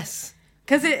costumes. Yes.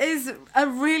 Because it is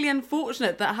really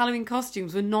unfortunate that Halloween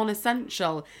costumes were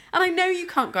non-essential. And I know you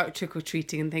can't go out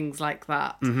trick-or-treating and things like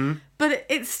that. Mm-hmm. But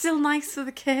it's still nice for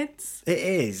the kids. It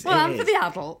is. Well, and for the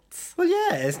adults. Well,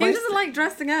 yeah, it's Who nice. doesn't like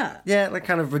dressing up? Yeah, like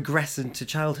kind of regress into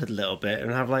childhood a little bit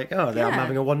and have like, I'm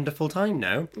having a wonderful time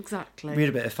now. Exactly. We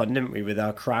had a bit of fun, didn't we, with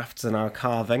our crafts and our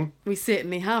carving. We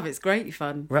certainly have. It's great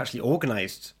fun. We're actually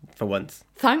organised for once.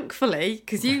 Thankfully,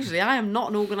 because usually I am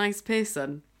not an organised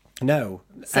person. No.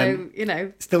 So,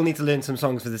 Still need to learn some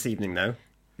songs for this evening, though.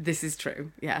 This is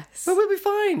true, yes. But we'll be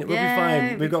fine. We'll be fine.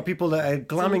 We've we- got people that are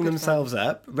glamming themselves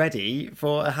up, ready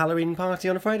for a Halloween party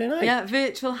on a Friday night. Yeah,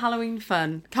 virtual Halloween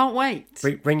fun. Can't wait.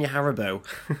 Bring your Haribo.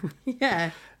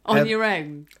 Yeah, on your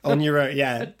own. On your own,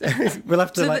 yeah. We'll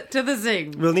have to to the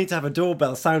Zoom. We'll need to have a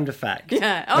doorbell sound effect.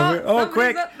 Yeah. Oh,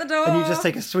 quick! At the door. And you just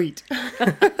take a sweet.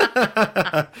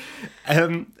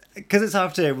 Because it's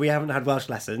half term, we haven't had Welsh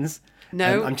lessons.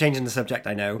 No. I'm changing the subject,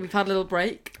 I know. We've had a little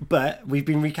break. But we've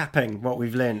been recapping what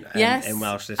we've learned in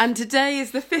Welsh. And today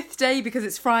is the 5th day because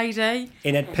it's Friday.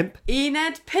 Ened Pimp.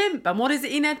 Ened Pimp. And what is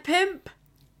it, Ened Pimp?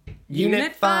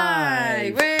 Unit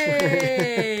 5.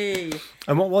 Way!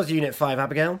 And what was Unit 5,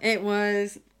 Abigail? It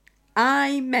was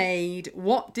I made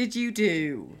What Did You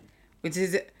Do? Which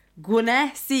is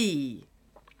Gwnesi.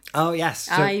 Oh, yes.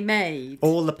 So I made.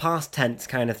 all the past tense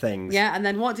kind of things. Yeah, and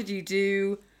then what did you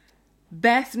do?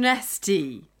 Beth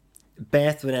Nesty.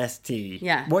 Beth Wnesti.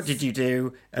 Yes. What did you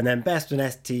do? And then Beth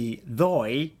Wnesti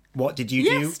ddoi. What did you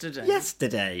do?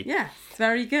 Yesterday. Yes,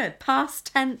 very good.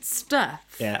 Past tense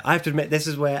stuff. Yeah, I have to admit, this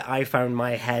is where I found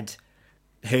my head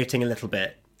hurting a little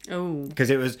bit. Oh. Because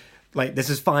it was like, this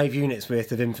is 5 units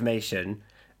worth of information.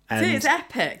 And So it's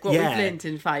epic what we've learnt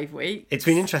in 5 weeks. It's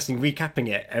been interesting recapping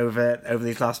it over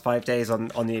these last 5 days on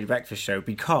the Early Breakfast Show,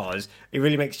 because it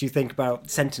really makes you think about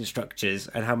sentence structures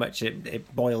and how much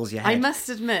it boils your head. I must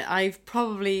admit, I've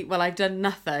done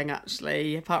nothing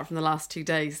actually, apart from the last 2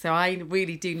 days. So I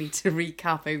really do need to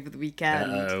recap over the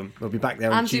weekend. We'll be back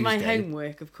there on and Tuesday. do my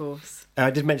homework, of course.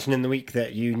 I did mention in the week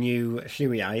that you knew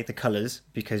Shui, the colours,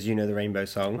 because you know the Rainbow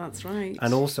Song. That's right.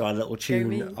 And also our little me.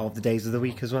 tune of the days of the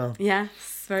week as well.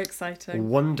 Yes, very exciting.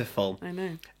 Wonderful. I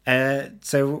know. I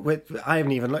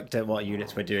haven't even looked at what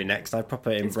units we're doing next. I've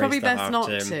properly embraced It's probably that best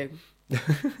not half-term.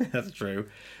 to. That's true.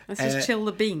 Let's just chill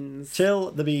the beans.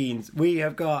 Chill the beans. We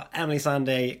have got Emily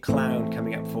Sandé, Clown,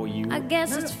 coming up for you. I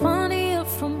guess it's funnier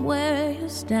from where you're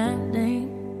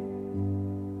standing.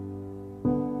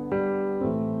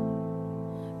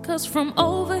 'Cause from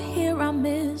over here I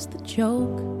miss the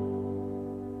joke.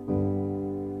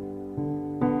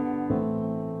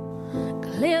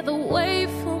 Clear the way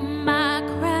for my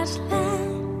crash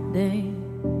landing.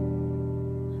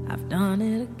 I've done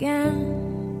it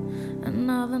again.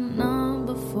 Another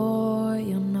number for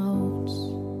your notes.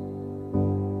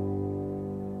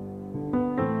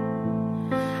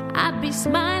 I'd be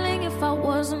smiling if I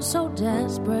wasn't so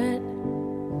desperate.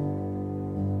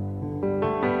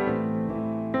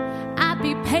 I'd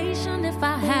be patient if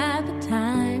I had the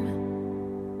time.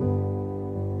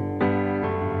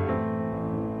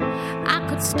 I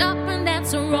could stop and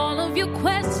answer all of your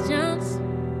questions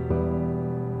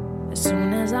as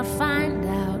soon as I find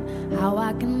out how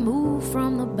I can move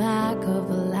from the back of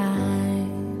the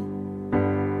line.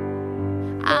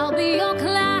 I'll be your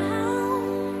clown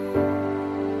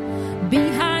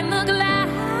behind the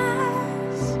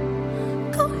glass.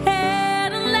 Go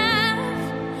ahead and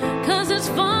laugh, 'cause it's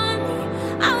funny.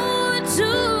 I would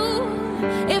too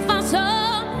if I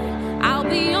saw. I'll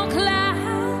be your clown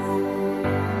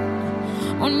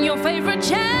on your favorite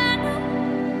channel.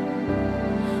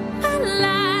 My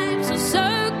life's a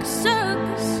circus,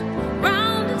 circus,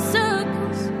 round in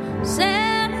circles,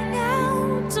 setting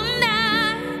out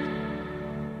tonight.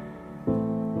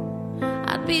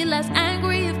 I'd be less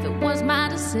angry if it was my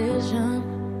decision,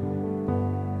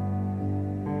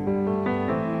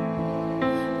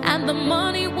 and the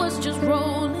money was just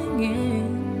rolling in.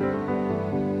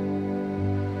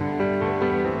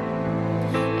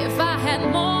 If I had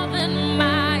more than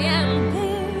my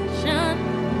ambition,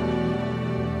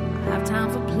 I'll have time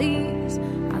for please,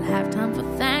 I'll have time for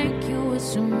thank you as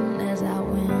soon as I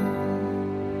win.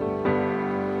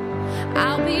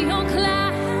 I'll be your clown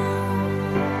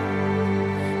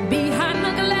behind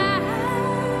the glass.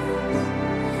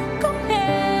 Go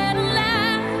ahead and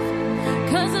laugh,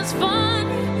 'cause it's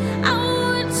funny. I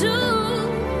would too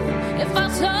if I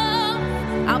saw.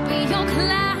 I'll be your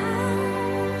clown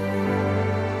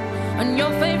on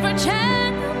your favorite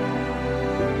channel.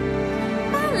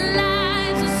 My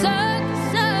life's a circus,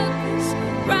 circus,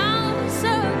 round in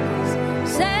circles,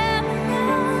 setting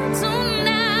out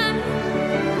tonight.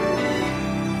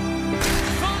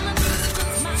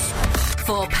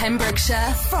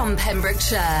 Pembrokeshire, from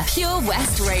Pembrokeshire. Pure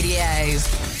West Radio.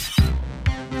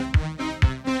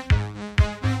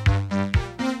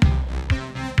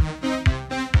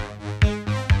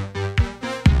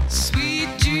 Sweet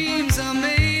dreams are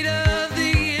made of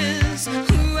these.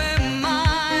 Who am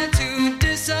I to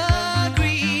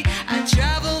disagree? I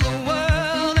travel the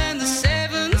world and the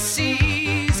seven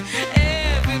seas.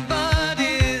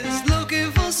 Everybody's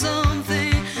looking for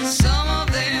something. Some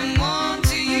of them want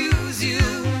to use you.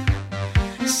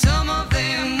 Some of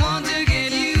them want to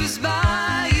get used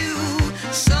by you.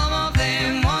 Some of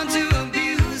them want to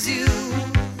abuse you.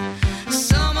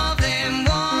 Some of them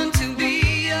want to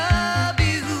be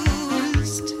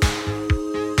abused.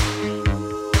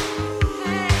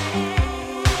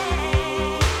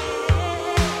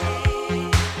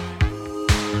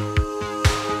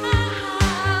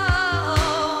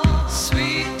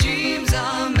 Sweet dreams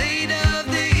are made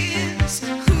of these.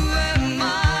 Who am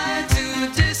I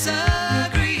to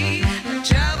disagree? I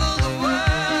travel the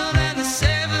world and the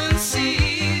seven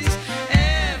seas.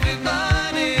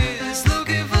 Everybody's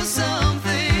looking for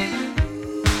something.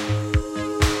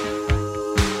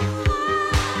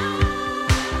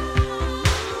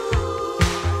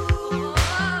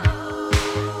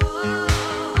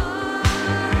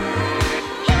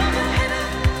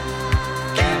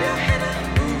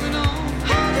 Moving on,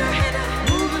 hold your head up,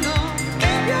 moving on,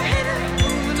 keep your head up,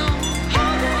 moving on,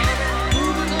 hold your head up,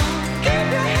 moving on, keep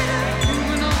your head up,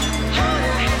 moving on, hold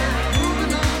your head up,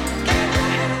 moving on, keep your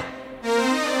head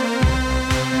up.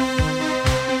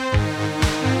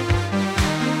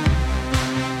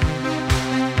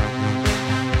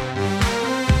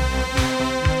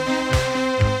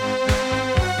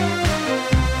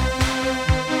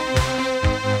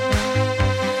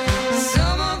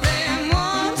 Some of them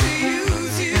want to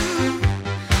use you.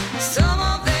 Some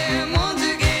of them want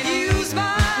to get used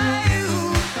by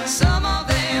you. Some of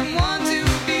them want to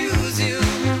abuse you.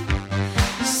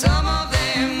 Some of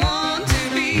them want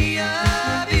to be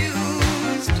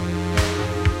abused.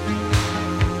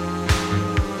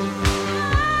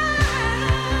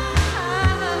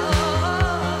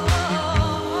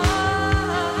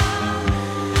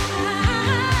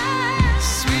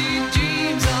 Sweet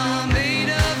dreams are made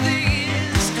of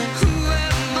these. Who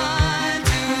am I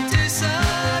to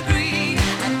disagree?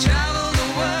 I travel the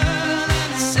world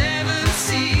and the seven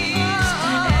seas.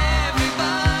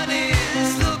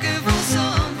 Everybody's looking for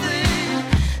something.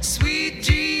 Sweet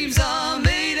dreams are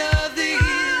made of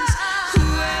these. Who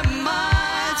am I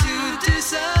to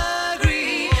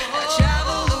disagree? I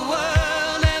travel the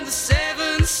world and the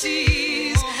seven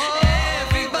seas.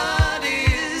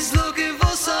 Everybody's looking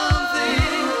for something.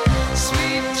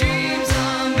 Sweet dreams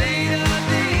are made of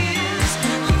these.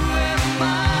 Who am I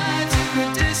to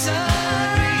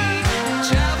disagree? I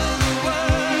travel the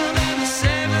world and the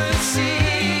seven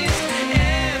seas.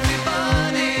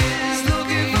 Everybody's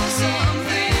looking for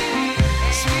something.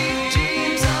 Sweet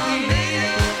dreams are made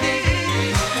of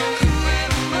these. Who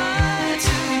am I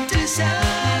to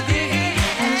disagree?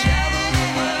 I travel the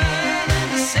world and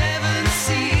the seven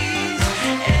seas.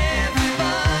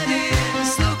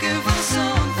 Everybody's looking for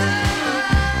something.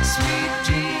 Sweet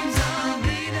dreams are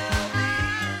made of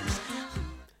these.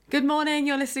 Good morning,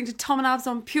 you're listening to Tom Abz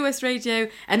on Pure West Radio,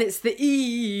 and it's the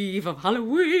eve of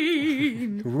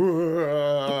Halloween. The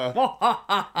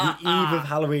eve of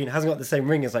Halloween hasn't got the same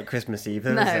ring as like Christmas Eve,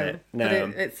 has it? But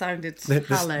it sounded The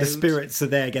hallowed. spirits are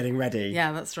there getting ready.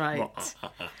 Yeah, that's right.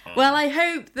 Well, I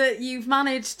hope that you've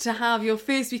managed to have your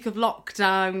first week of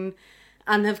lockdown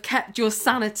and have kept your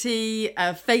sanity.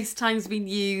 FaceTime's been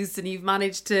used and you've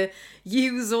managed to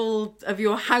use all of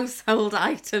your household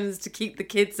items to keep the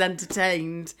kids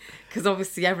entertained, because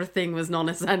obviously everything was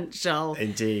non-essential.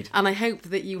 Indeed. And I hope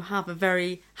that you have a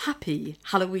very happy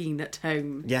Halloween at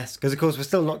home. Yes, because of course we're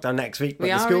still locked down next week, but We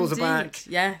the are schools indeed. are back.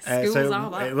 Yes, schools so are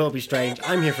back. it will be strange.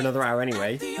 I'm here for another hour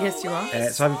anyway. Yes, you are.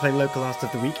 So I've been playing Local Artist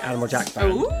of the Week, Animal Jack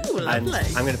Band. Ooh, And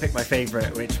lovely. I'm going to pick my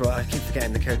favourite, which, well, I keep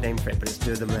forgetting the code name for it, but it's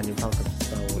Do the Millennium Falcon.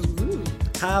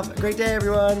 Have a great day,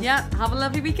 everyone. Yeah, have a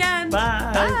lovely weekend.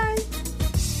 Bye. Bye.